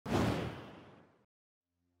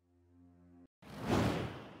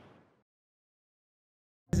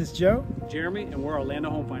is Joe, Jeremy, and we're Orlando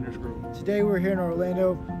Home Finders Group. Today we're here in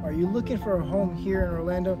Orlando. Are you looking for a home here in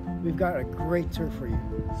Orlando? We've got a great tour for you.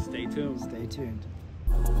 Stay tuned. Stay tuned.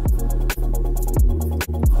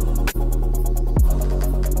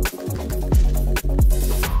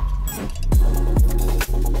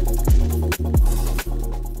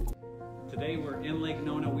 Today we're in Lake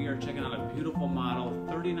Nona. We are checking out a beautiful model,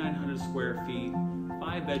 3,900 square feet,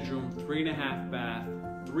 5 bedroom, 3.5 bath,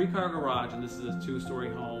 3-car garage, and this is a 2-story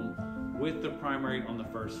home with the primary on the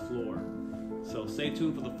first floor. So stay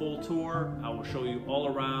tuned for the full tour. I will show you all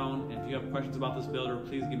around. And if you have questions about this builder,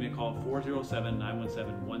 please give me a call,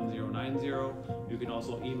 407-917-1090. You can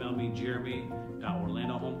also email me,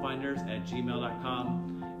 jeremy.orlandohomefinders@gmail.com.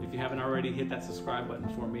 If you haven't already, hit that subscribe button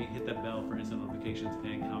for me, hit that bell for instant notifications,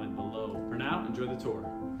 and comment below. For now, enjoy the tour.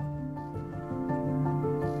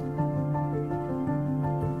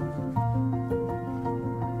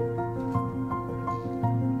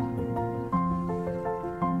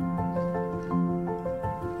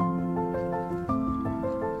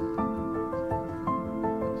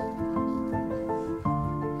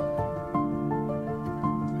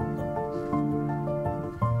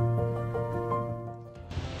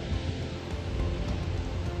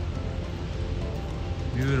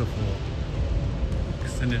 Beautiful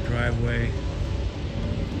extended driveway.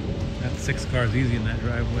 That's 6 cars easy in that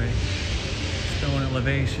driveway. Stone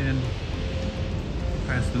elevation,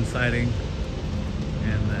 craftsman siding,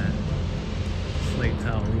 and that slate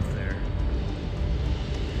tile roof there.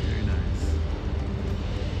 Very nice.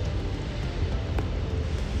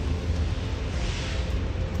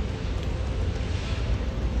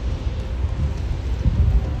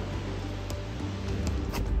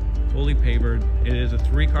 Fully pavered. It is a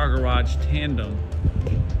 3-car garage tandem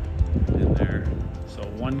in there. So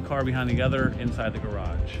 1 car behind the other inside the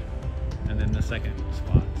garage. And then the second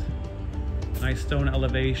spot. Nice stone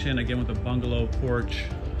elevation, again with a bungalow porch.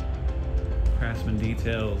 Craftsman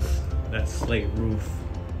details, that slate roof.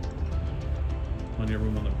 Plenty of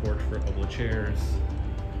room on the porch for a couple of chairs.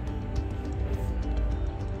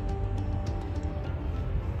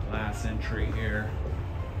 Glass entry here.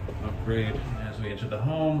 Upgrade as we enter the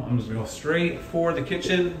home. I'm just gonna go straight for the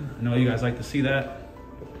kitchen. I know you guys like to see that.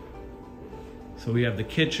 So we have the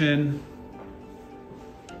kitchen.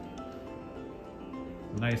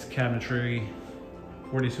 Nice cabinetry.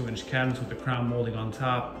 42-inch cabinets with the crown molding on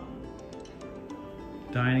top.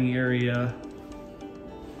 Dining area.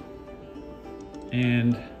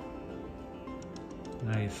 And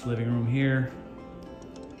nice living room here.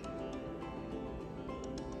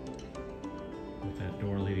 With that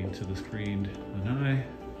door leading to the screened lanai.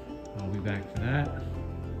 I'll be back for that.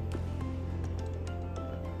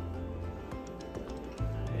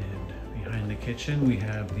 And behind the kitchen, we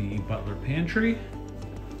have the butler pantry,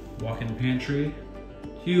 walk-in pantry.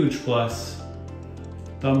 Huge plus.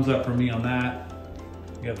 Thumbs up for me on that.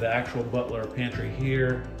 You have the actual butler pantry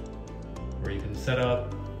here, where you can set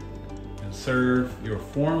up and serve your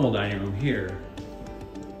formal dining room here.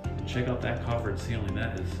 And check out that coffered ceiling,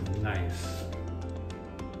 that is nice.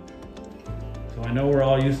 So I know we're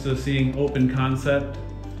all used to seeing open concept,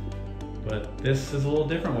 but this is a little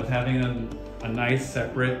different with having a nice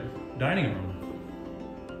separate dining room.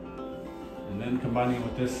 And then combining it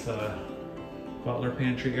with this butler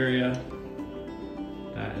pantry area,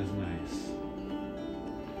 that is nice.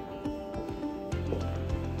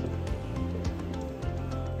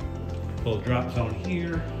 Little drop zone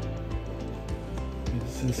here.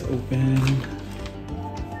 This is open.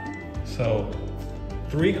 So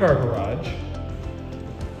 3-car garage.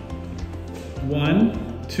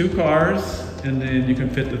 1, 2 cars, and then you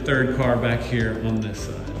can fit the 3rd car back here on this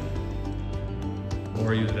side.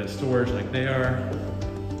 Or use it as storage like they are.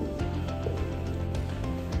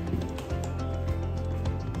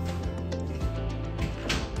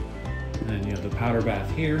 And then you have the powder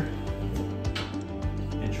bath here.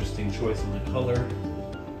 Interesting choice in the color.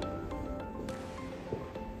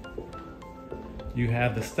 You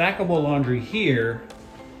have the stackable laundry here,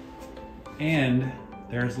 and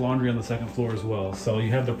there's laundry on the 2nd floor as well. So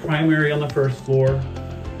you have the primary on the 1st floor,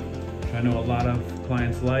 which I know a lot of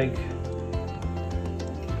clients like.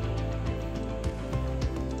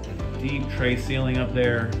 Deep tray ceiling up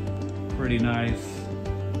there, pretty nice.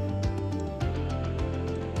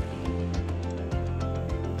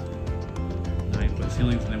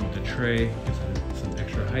 Ceilings, and then with the tray, gives it some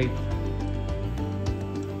extra height.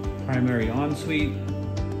 Primary ensuite.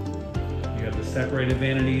 You have the separated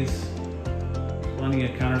vanities. Plenty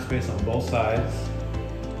of counter space on both sides.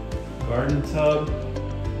 Garden tub.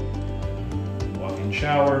 Walk-in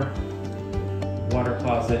shower. Water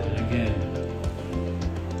closet, and again,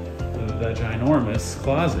 the ginormous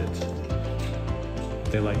closet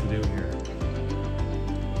they like to do here.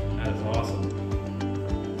 That is awesome.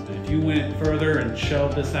 And if you went further and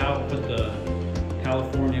shelved this out, put the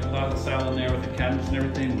California closet style in there with the cabinets and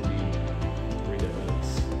everything, would be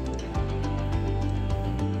ridiculous.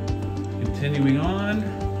 Continuing on,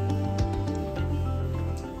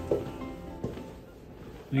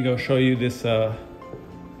 let me go show you this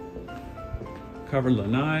covered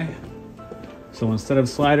lanai. So instead of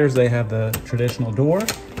sliders, they have the traditional door,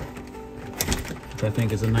 which I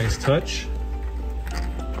think is a nice touch.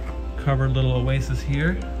 Covered little oasis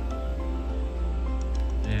here.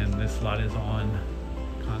 And this lot is on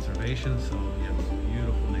conservation, so you have some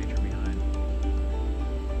beautiful nature behind.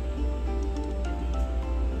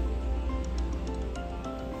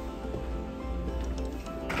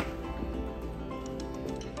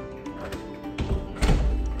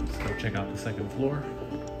 Let's go check out the second floor.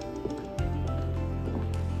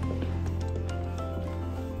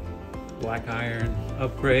 Black iron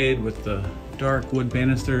upgrade with the dark wood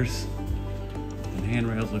banisters and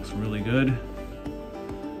handrails looks really good.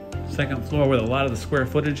 Second floor where a lot of the square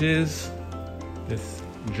footage is. This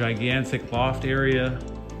gigantic loft area.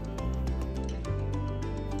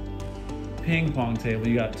 Ping pong table,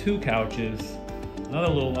 you got 2 couches,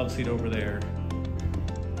 another little love seat over there.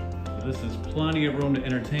 So this is plenty of room to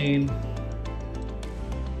entertain.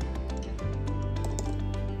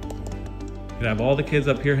 You can have all the kids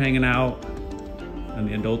up here hanging out, and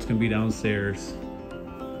the adults can be downstairs.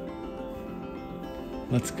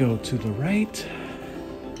 Let's go to the right.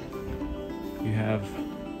 You have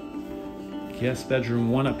guest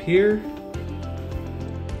bedroom 1 up here.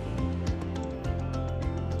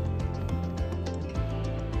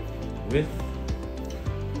 With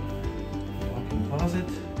walk-in closet.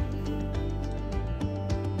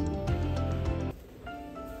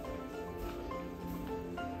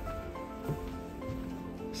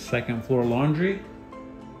 Second floor laundry.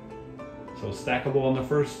 So stackable on the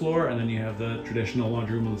first floor, and then you have the traditional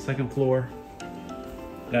laundry room on the second floor.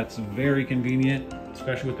 That's very convenient,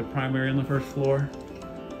 especially with the primary on the first floor.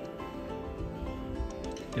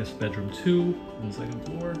 Guest bedroom 2 on the second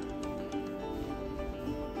floor.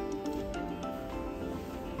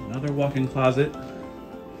 Another walk-in closet.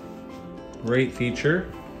 Great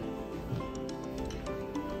feature.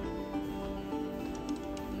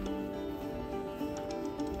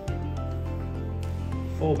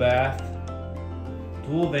 Full bath,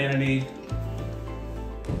 dual vanity,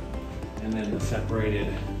 and then the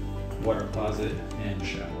separated water closet and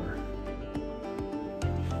shower.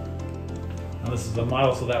 Now this is the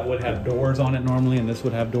model, so that would have doors on it normally, and this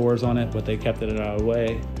would have doors on it, but they kept it out of the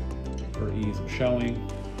way for ease of showing.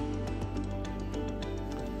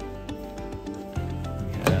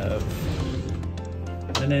 We have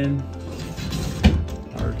linen,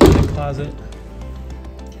 our closet.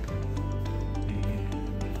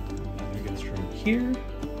 Here.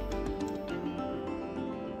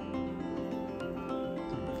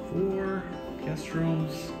 4 guest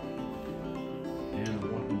rooms and a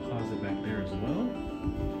walk-in closet back there as well.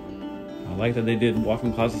 I like that they did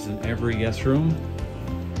walk-in closets in every guest room.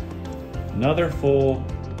 Another full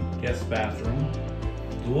guest bathroom.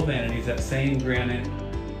 Dual vanities, that same granite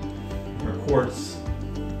or quartz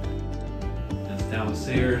that's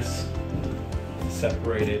downstairs.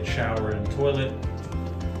 Separated shower and toilet.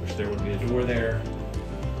 There would be a door there.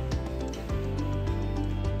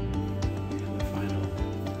 And the final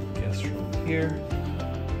guest room here.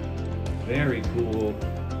 Very cool.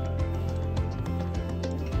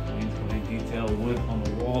 Wainscoting detail, wood on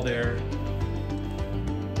the wall there.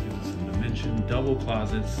 Gives us some dimension. Double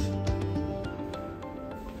closets.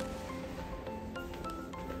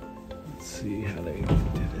 Let's see how they did it.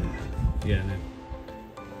 Yeah, and it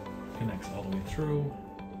connects all the way through.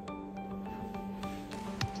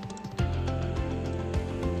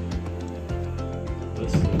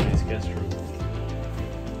 This is a nice guest room.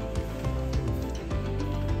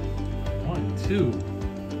 1, 2,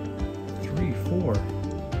 3, 4.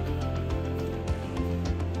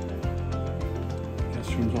 Guest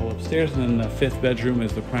room's all upstairs, and then the 5th bedroom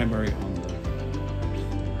is the primary on the first floor.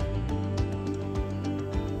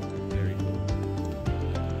 Very cool.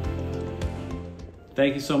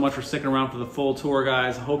 Thank you so much for sticking around for the full tour,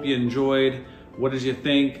 guys. I hope you enjoyed. What did you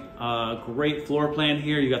think? Great floor plan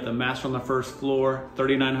here. You got the master on the first floor,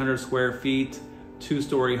 3,900 square feet,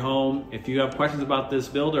 2-story home. If you have questions about this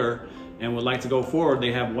builder and would like to go forward,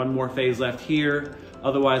 they have 1 more phase left here.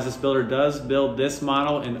 Otherwise, this builder does build this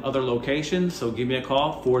model in other locations. So give me a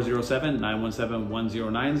call,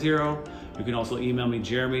 407-917-1090. You can also email me,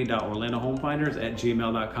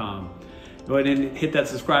 jeremy.orlandohomefinders@gmail.com. Go ahead and hit that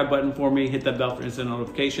subscribe button for me, hit that bell for instant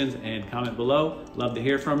notifications, and comment below. Love to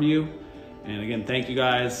hear from you. And again, thank you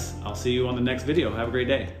guys. I'll see you on the next video. Have a great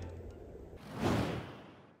day.